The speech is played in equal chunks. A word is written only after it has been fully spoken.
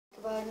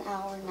an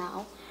hour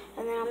now.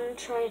 And then I'm going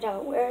to try it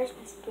out. Where is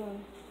my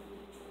spoon?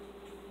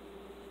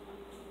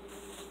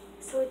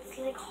 So it's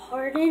like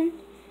hardened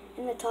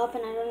in the top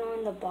and I don't know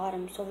in the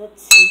bottom. So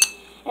let's see.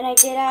 And I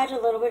did add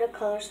a little bit of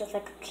color, so it's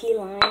like a key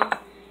lime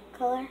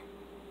color.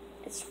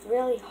 It's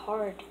really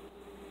hard.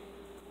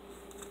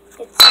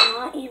 It's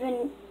not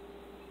even,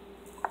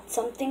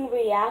 something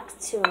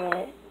reacts to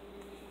it.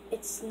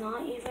 It's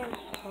not even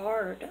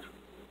hard.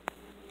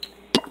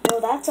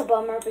 Well, that's a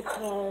bummer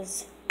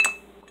because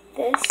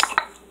this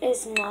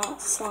is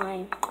not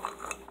slime.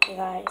 You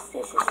guys,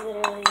 this is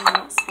literally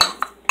not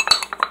slime.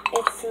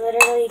 It's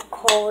literally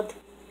cold,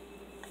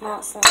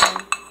 not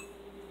slime.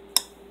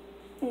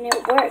 And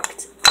it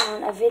worked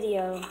on a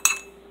video.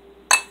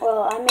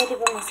 Well, I made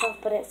it by myself,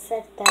 but it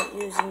said that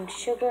using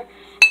sugar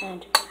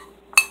and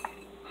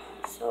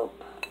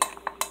soap.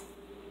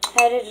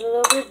 I added a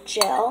little bit of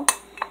gel,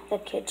 the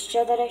kids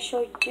gel that I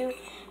showed you,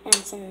 and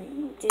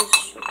some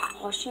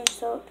dishwashing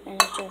soap,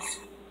 and it just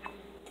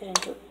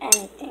didn't do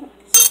anything.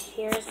 So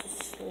here's the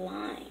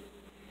slime.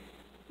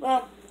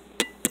 Well,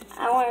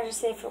 I wanted to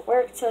say if it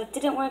worked, so it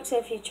didn't work, so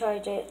if you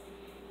tried it,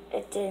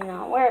 it did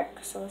not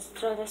work. So let's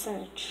throw this in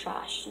the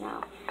trash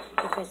now,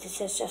 because this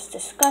is just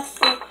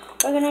disgusting.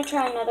 We're going to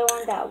try another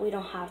one that we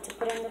don't have to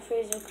put in the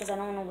freezer, because I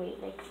don't want to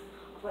wait like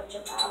a bunch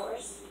of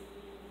hours.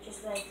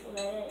 Just like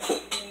let it be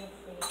in the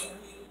freezer.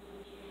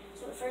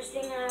 So the first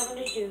thing I'm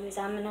going to do is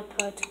I'm going to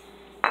put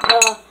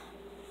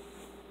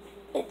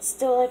it's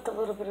still like a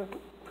little bit of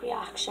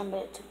reaction,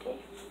 but it's okay.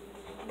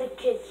 The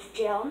kids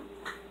gel.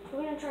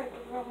 We're going to try a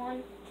different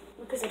one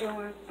because it didn't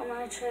work. I'm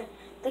going to try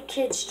the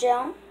kids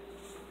gel.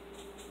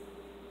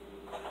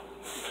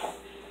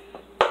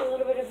 A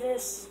little bit of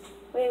this.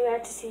 We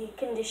have to see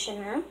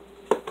conditioner,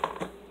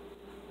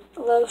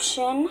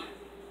 lotion,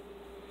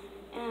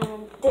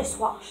 and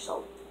dishwash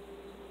soap.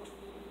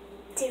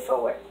 See if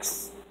it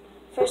works.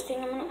 First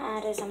thing I'm going to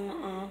add is I'm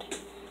going to add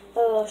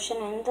the lotion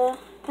and the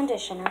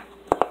conditioner.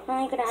 I'm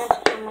only going to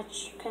add how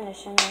much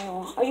conditioner you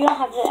want. Or you don't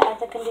have to add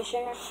the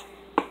conditioner.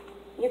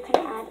 You can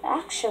add,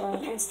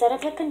 actually, instead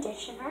of the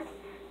conditioner,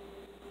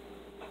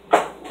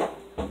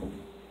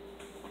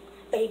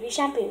 baby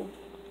shampoo.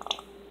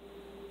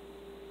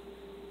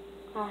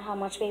 How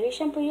much baby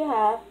shampoo you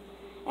have.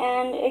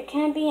 And it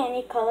can be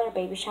any color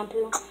baby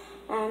shampoo.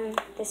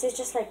 This is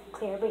just like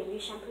clear baby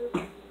shampoo.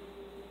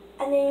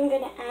 And then you're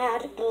going to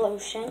add the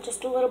lotion,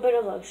 just a little bit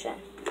of lotion.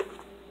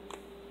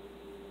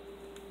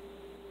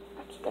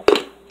 Okay, good.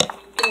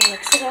 Gonna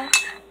mix it up.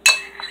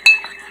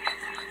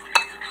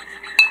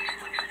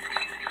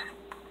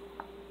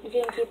 You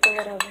can keep the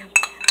lid open.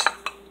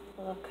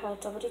 Look how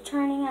it's already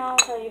turning out,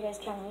 so you guys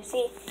can't really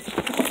see.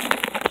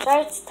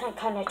 Sorry, it's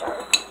kind of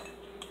dark.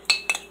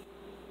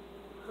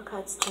 Look how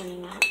it's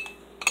turning out.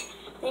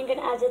 Then you're going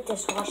to add the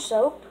dishwash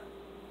soap,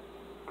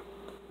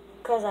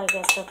 because I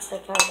guess that's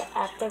like how the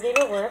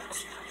activator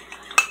works.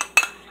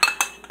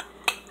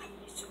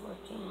 It's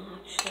working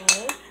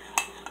actually.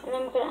 And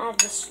then I'm going to add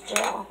this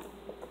gel,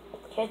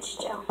 kids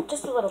gel,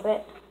 just a little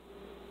bit.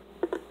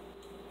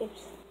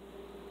 Oops.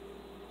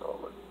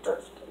 Oh,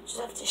 just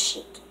have to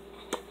shake.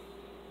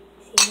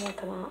 See if it can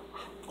come out.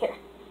 Here,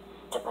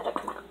 it's about to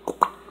come out.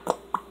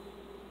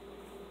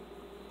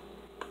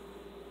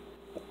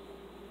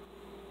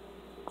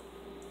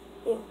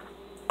 Ew.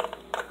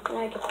 Now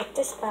I can put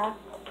this back.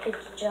 Kids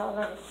gel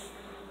that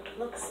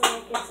looks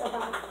like it's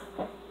about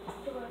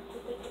to work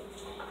with the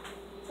kids.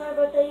 Sorry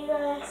about that, you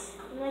guys.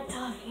 I'm like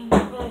talking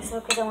really slow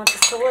because I want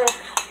this to work.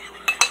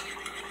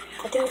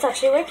 I think it's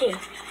actually working.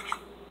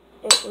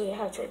 We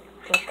have to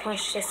like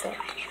crunch this up.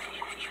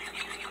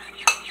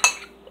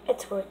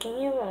 It's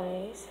working, you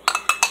guys.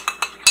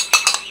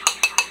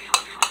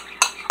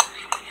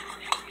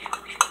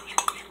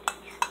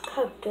 Look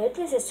how good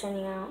this is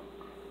turning out.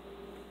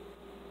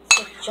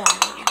 Good job.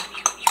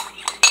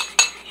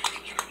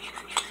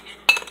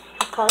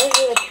 The color is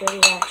really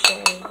pretty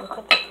actually. Look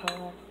at the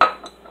color.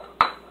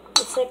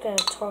 It's like a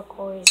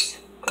turquoise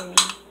green.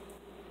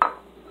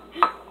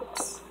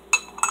 Oops.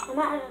 I'm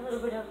gonna add a little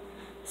bit of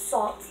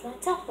salt.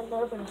 Let's add a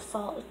little bit of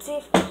salt. Let's see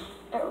if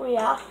it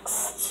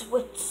reacts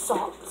with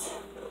salt.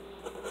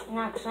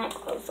 Now can I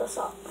close the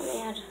salt? Let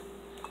me add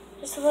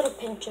just a little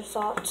pinch of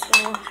salt.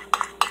 You know.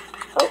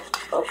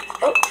 Oh.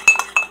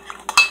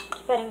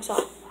 Keep adding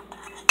salt.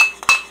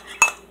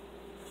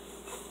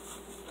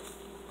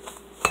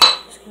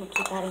 Just gonna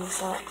keep adding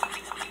salt.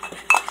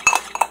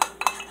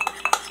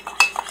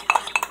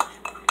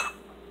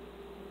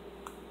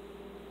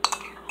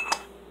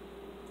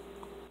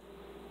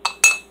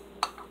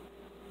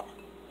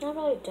 Not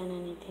really done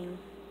anything.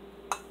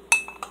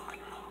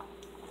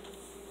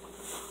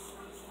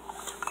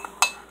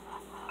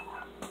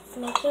 It's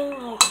making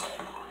like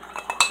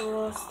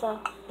cool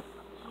stuff.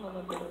 A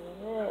little bit of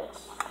this.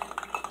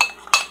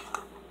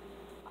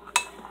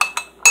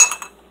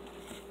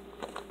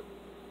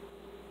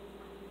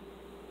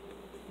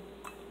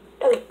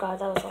 Oh god,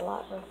 that was a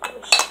lot of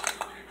fish.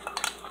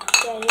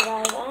 Yeah, you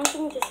guys, I don't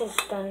think this is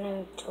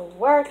going to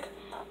work.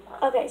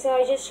 Okay, so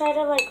I just tried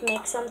to like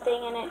make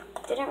something and it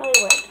didn't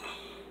really work.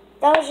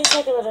 That was just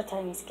like a little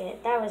tiny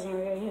skit. That wasn't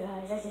real, you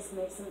guys. I just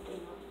made something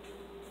up.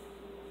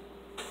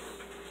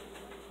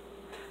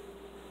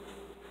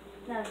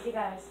 No, you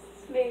guys.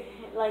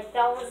 Like,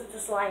 that wasn't the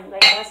slime.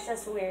 Like, that's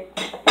just weird.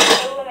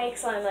 I wouldn't make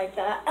slime like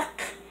that.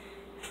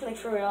 Like,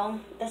 for real.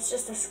 That's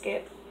just a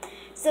skip.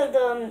 So,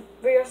 the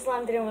real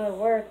slime didn't really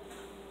work.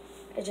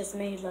 It just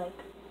made, like,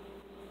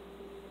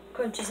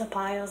 crunches of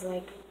piles.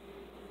 Like,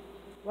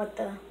 what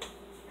the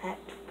heck?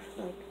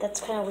 Like,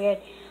 that's kind of weird.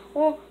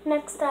 Well,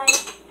 next time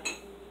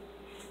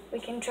we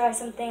can try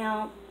something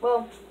out.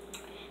 Well,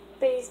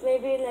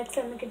 maybe next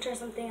time we can try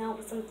something out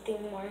with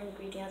something more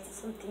ingredients or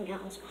something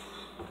else.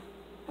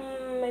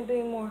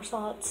 Maybe more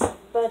salts.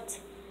 But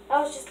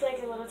I was just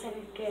like a little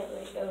tiny kid,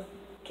 like, oh,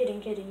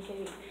 kidding,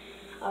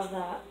 of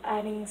that,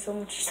 adding so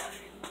much stuff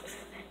in.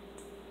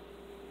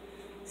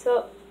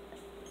 So,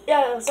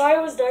 yeah, sorry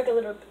it was dark a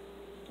little bit.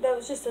 That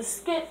was just a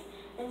skit,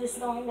 and just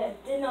knowing that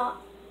it did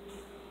not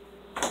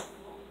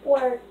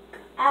work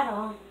at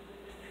all.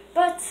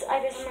 But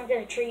I guess I'm not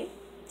gonna treat.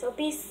 So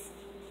peace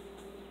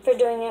for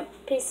doing it.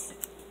 Peace.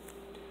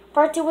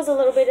 Part 2 was a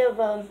little bit of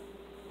a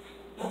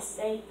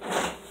mistake.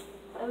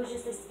 It was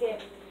just a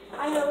skip.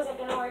 I know it wasn't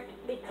gonna work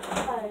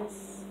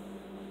because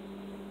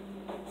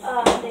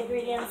the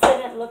ingredients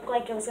didn't look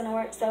like it was gonna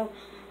work. So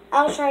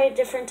I'll try a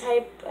different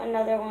type,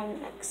 another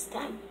one next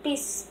time.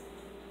 Peace.